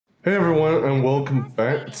Hey everyone, and welcome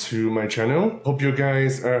back to my channel. Hope you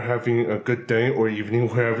guys are having a good day or evening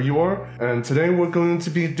wherever you are. And today we're going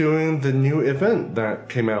to be doing the new event that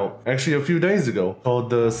came out actually a few days ago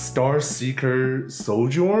called the Star Seeker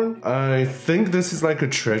Sojourn. I think this is like a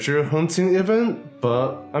treasure hunting event,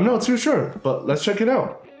 but I'm not too sure. But let's check it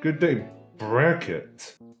out. Good day,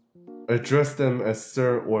 bracket. Address them as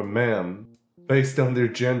sir or ma'am, based on their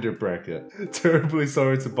gender bracket. Terribly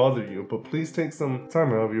sorry to bother you, but please take some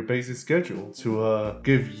time out of your busy schedule to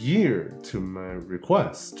give ear to my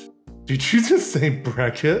request. Did you just say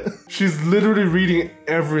bracket? She's literally reading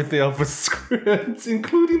everything off a script,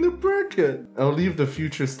 including the bracket. I'll leave the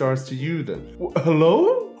future stars to you then.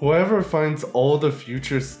 Hello? Whoever finds all the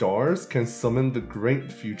future stars can summon the great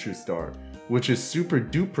future star, which is super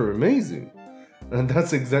duper amazing. And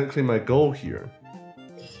that's exactly my goal here.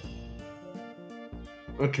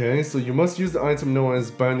 Okay, so you must use the item known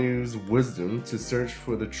as Banu's Wisdom to search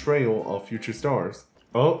for the trail of future stars.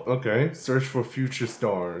 Oh, okay. Search for future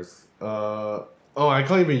stars. Oh, I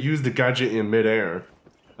can't even use the gadget in midair.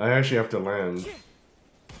 I actually have to land.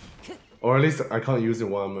 Or at least I can't use it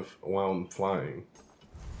while I'm flying.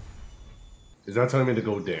 Is that telling me to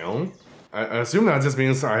go down? I assume that just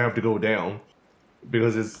means I have to go down.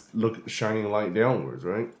 Because it's shining light downwards,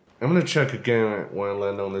 right? I'm gonna check again when I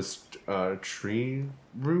land on this tree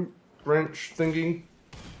root branch thingy.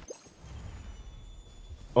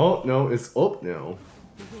 Oh no, it's up now.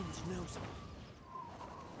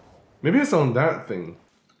 Maybe it's on that thing.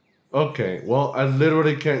 Okay, well I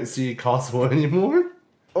literally can't see Cosmo anymore.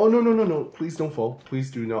 Oh no no no no! Please don't fall.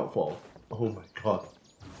 Please do not fall. Oh my god.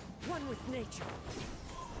 One with nature.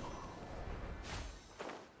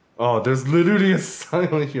 Oh, there's literally a sign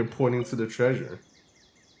on here pointing to the treasure.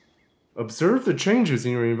 Observe the changes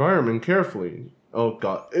in your environment carefully. Oh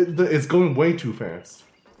god, it's going way too fast.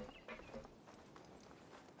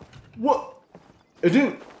 What? It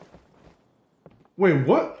didn't... Wait,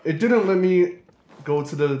 what? It didn't let me go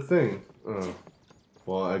to the thing. Oh.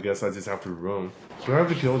 Well, I guess I just have to run. Do I have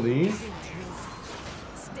to kill these?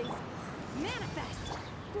 Manifest!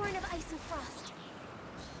 Born of ice and frost.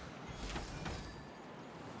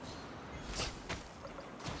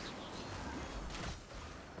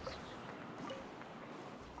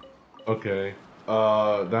 Okay.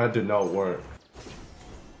 That did not work.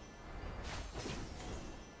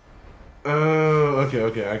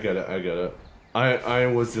 Okay, I get it. I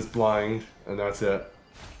was just blind, and that's it.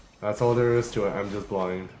 That's all there is to it, I'm just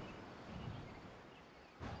blind.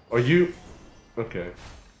 Are you... Okay.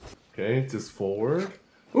 Okay, just forward.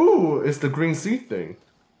 Ooh, it's the green seed thing.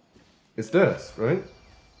 It's this, right?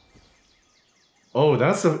 Oh,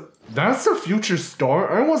 that's a future star?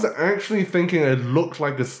 I was actually thinking it looked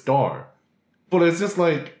like a star. But it's just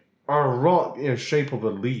like a rock in the shape of a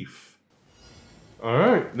leaf.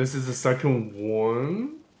 Alright, this is the second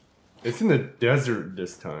one. It's in the desert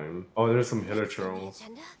this time. Oh, there's some hilichurls.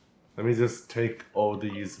 Let me just take all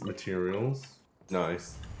these materials.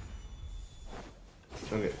 Nice.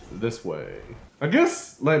 Okay, this way. I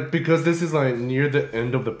guess, like, because this is like near the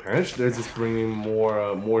end of the patch, they're just bringing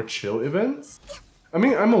more chill events. I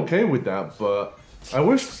mean, I'm okay with that, but I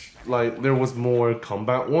wish like there was more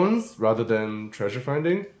combat ones rather than treasure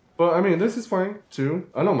finding. But I mean, this is fine too.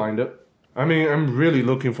 I don't mind it. I mean, I'm really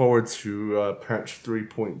looking forward to patch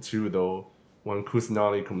 3.2 though, when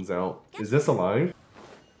Kusanagi comes out. Is this alive?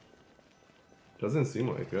 Doesn't seem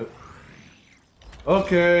like it.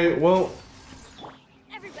 Okay, well.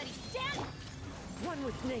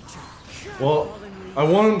 Well, I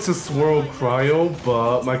wanted to swirl cryo,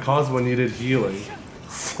 but my Cosmo needed healing.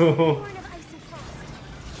 So...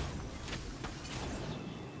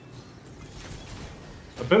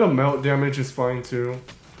 a bit of melt damage is fine too.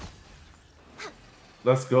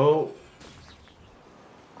 Let's go.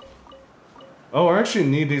 Oh, I actually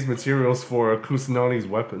need these materials for Kusanagi's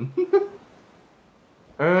weapon.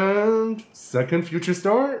 And second future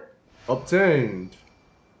star obtained.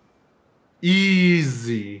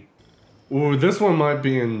 Easy. Ooh, this one might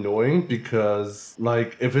be annoying because,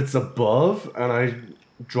 like, if it's above and I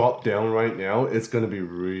drop down right now, it's gonna be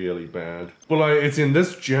really bad. But, like, it's in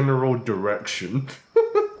this general direction.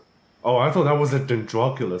 Oh, I thought that was a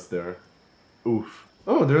Dendroculus there. Oof.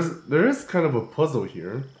 Oh, there is kind of a puzzle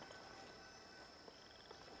here.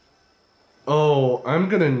 Oh, I'm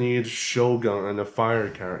gonna need Shogun and a fire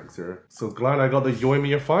character. So glad I got the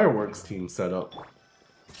Yoimiya Fireworks team set up.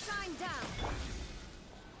 Shine down.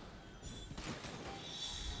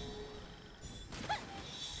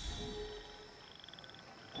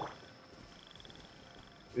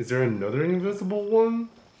 Is there another invisible one?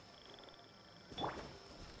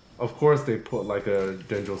 Of course they put like a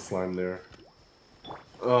Dendro slime there.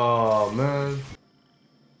 Oh man.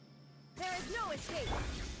 There is no escape.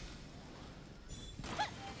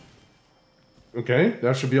 Okay,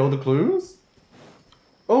 that should be all the clues.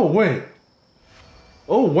 Oh wait.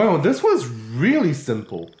 Oh wow, this was really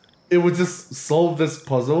simple. It would just solve this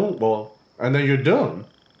puzzle, well, and then you're done.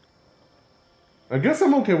 I guess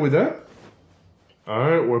I'm okay with that.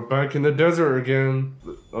 Alright, we're back in the desert again.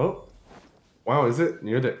 Oh. Wow, is it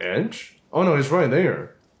near the edge? Oh no, it's right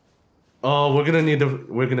there. Oh, we're gonna need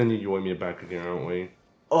you and me back again, aren't we?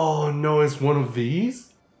 Oh no, it's one of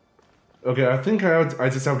these? Okay, I think I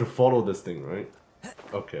just have to follow this thing, right?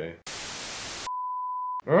 Okay.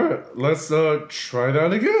 Alright, let's try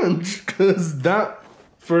that again. Because that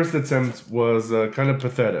first attempt was kind of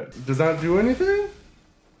pathetic. Does that do anything?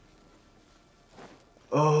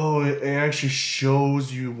 Oh, it actually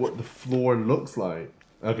shows you what the floor looks like.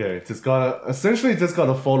 Okay, essentially just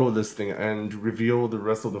gotta follow this thing and reveal the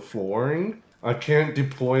rest of the flooring. I can't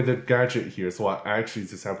deploy the gadget here, so I actually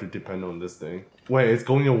just have to depend on this thing. Wait, it's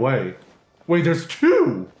going away. Wait, there's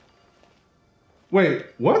two! Wait,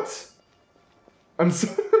 what? I'm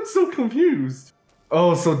so confused.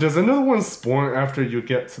 Oh, so does another one spawn after you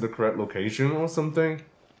get to the correct location or something?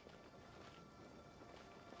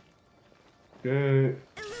 Okay.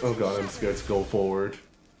 Oh god, I'm scared to go forward.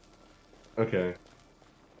 Okay.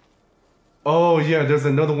 Oh yeah, there's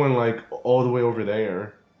another one like all the way over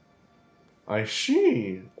there. I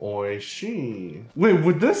see. Wait,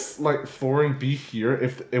 would this like flooring be here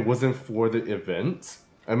if it wasn't for the event?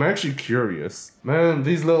 I'm actually curious. Man,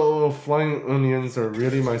 these little flying onions are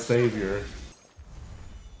really my savior.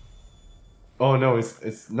 Oh no,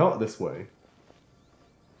 it's not this way.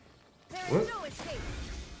 What?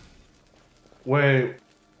 Wait.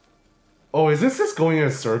 Oh, is this just going in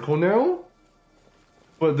a circle now?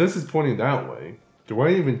 But this is pointing that way. Do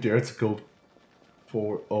I even dare to go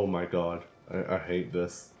forward? Oh my god. I hate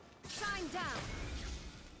this. Shine down.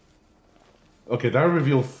 Okay, that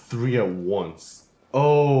revealed 3 at once.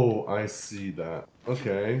 Oh, I see that.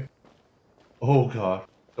 Okay. Oh god.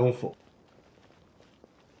 Don't fall.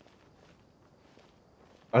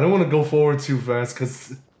 I don't want to go forward too fast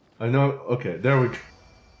because I know. Okay, there we go.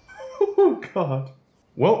 Oh god.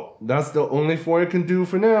 Well, that's the only 4 I can do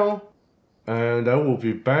for now. And I will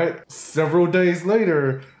be back several days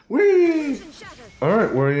later. Whee!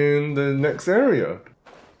 Alright, we're in the next area.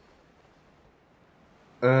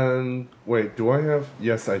 And wait, do I have...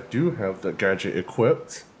 Yes, I do have the gadget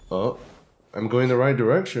equipped. Oh, I'm going the right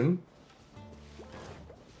direction.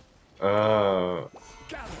 Oh,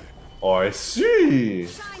 I see.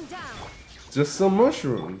 Just some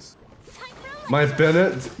mushrooms. My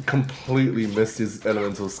Bennett completely missed his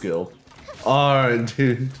elemental skill. Alright,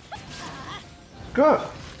 dude. God,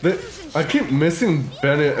 I keep missing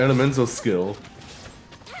Bennett elemental skill.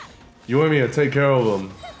 You want me to take care of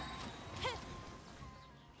him?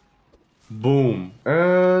 Boom.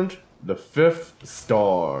 And the 5th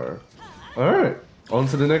star. Alright, on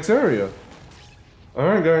to the next area.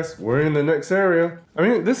 Alright guys, we're in the next area. I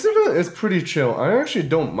mean, this event is pretty chill. I actually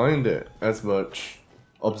don't mind it as much.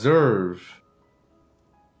 Observe.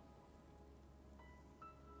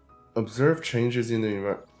 Observe changes in the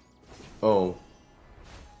event. Oh.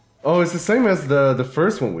 Oh, it's the same as the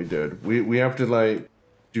first one we did. We have to like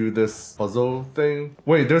do this puzzle thing.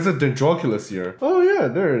 Wait, there's a Dendroculus here. Oh yeah,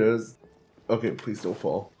 there it is. Okay, please don't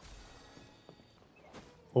fall.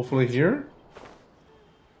 Hopefully here?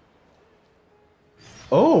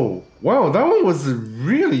 Oh, wow, that one was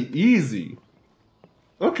really easy.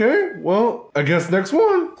 Okay, well, I guess next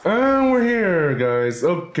one. And we're here, guys.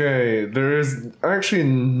 Okay, there is actually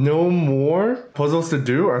no more puzzles to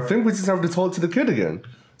do. I think we just have to talk to the kid again.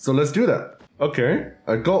 So let's do that. Okay,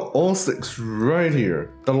 I got all 6 right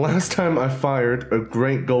here. The last time I fired a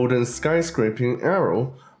great golden skyscraping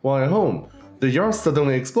arrow while at home, the yard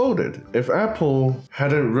suddenly exploded. If Apple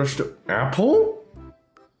hadn't rushed to... Apple?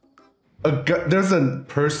 There's a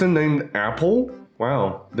person named Apple?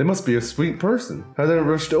 Wow, they must be a sweet person. Hadn't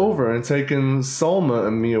rushed over and taken Salma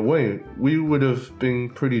and me away, we would have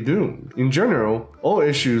been pretty doomed. In general, all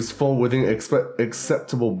issues fall within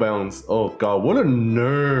acceptable bounds. Oh god, what a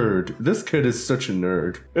nerd. This kid is such a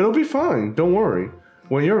nerd. It'll be fine, don't worry.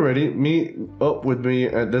 When you're ready, meet up with me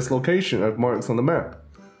at this location I've marked on the map.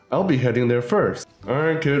 I'll be heading there first.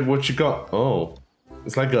 Alright kid, what you got? Oh,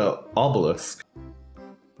 it's like a obelisk.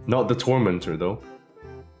 Not the Tormentor though.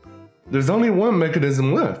 There's only one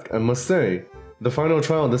mechanism left, I must say. The final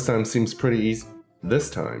trial this time seems pretty easy. This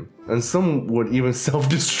time. And some would even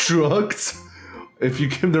self-destruct if you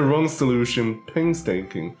give the wrong solution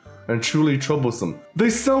painstaking and truly troublesome. They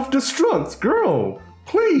self-destruct, girl!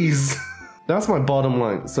 Please! That's my bottom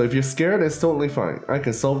line. So if you're scared, it's totally fine. I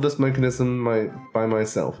can solve this mechanism by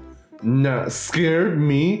myself. Nah, scared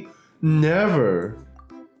me? Never.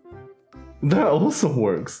 That also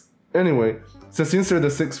works. Anyway, so since there are the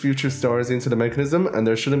 6 future stars into the mechanism, and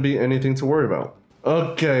there shouldn't be anything to worry about.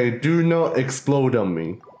 Okay, do not explode on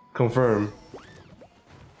me. Confirm.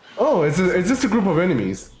 Oh, it's just a group of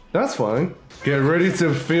enemies. That's fine. Get ready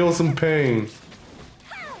to feel some pain.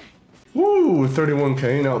 Woo,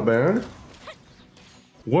 31k, not bad.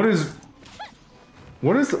 What is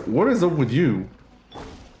up with you?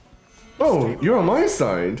 Oh, you're on my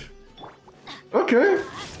side. Okay,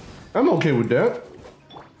 I'm okay with that.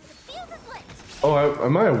 Oh, I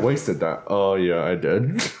might have wasted that. Oh yeah, I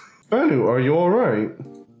did. Banu, are you alright?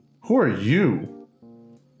 Who are you?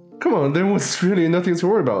 Come on, there was really nothing to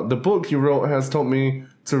worry about. The book you wrote has taught me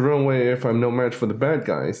to run away if I'm no match for the bad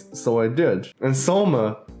guys, so I did. And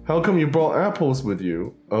Salma, how come you brought apples with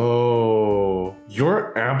you? Oh,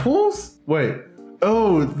 your apples? Wait.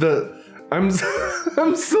 Oh, I'm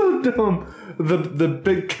so dumb. The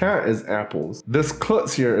big cat is apples. This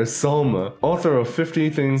klutz here is Salma, author of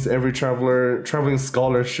 50 Things Every Traveling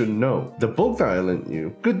Scholar Should Know. The book that I lent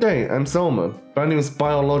you. Good day, I'm Salma. Banu's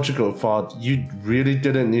biological father. You really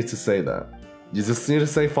didn't need to say that. You just need to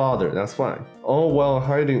say father, that's fine. All while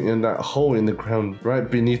hiding in that hole in the ground right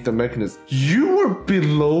beneath the mechanism. You were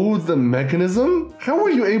below the mechanism? How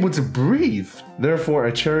were you able to breathe? Therefore,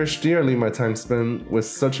 I cherish dearly my time spent with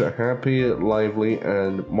such a happy, lively,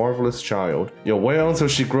 and marvelous child. You wait until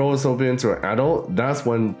she grows up into an adult, that's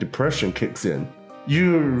when depression kicks in.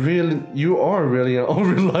 You are really an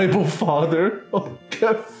unreliable father. Oh,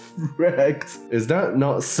 get wrecked. Is that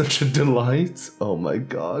not such a delight? Oh my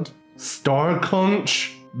god. Star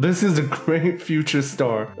Conch? This is a great future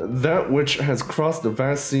star, that which has crossed the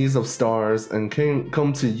vast seas of stars and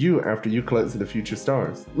come to you after you collected the future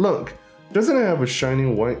stars. Look, doesn't it have a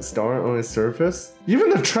shining white star on its surface? Even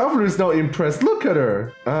the traveler is not impressed, look at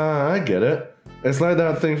her! Ah, I get it. It's like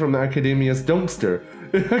that thing from the Academia's dumpster.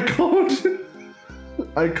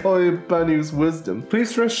 I call it Banu's wisdom.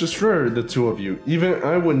 Please rest assured, the two of you. Even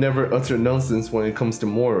I would never utter nonsense when it comes to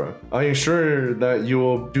Mora. I assure that you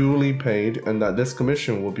will be duly paid and that this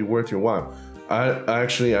commission will be worth your while. I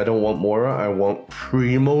don't want Mora, I want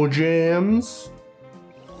Primo Gems.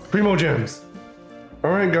 Primo Gems!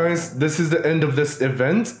 Alright guys, this is the end of this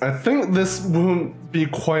event. I think this will be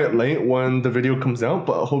quite late when the video comes out,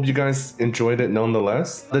 but I hope you guys enjoyed it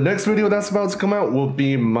nonetheless. The next video that's about to come out will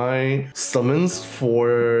be my summons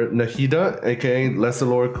for Nahida, aka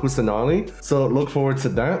Lesalor Kusanali. So look forward to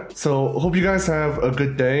that. So hope you guys have a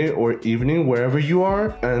good day or evening wherever you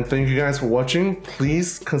are. And thank you guys for watching.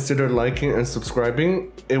 Please consider liking and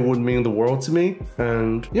subscribing. It would mean the world to me.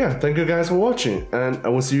 And yeah, thank you guys for watching. And I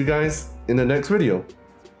will see you guys in the next video.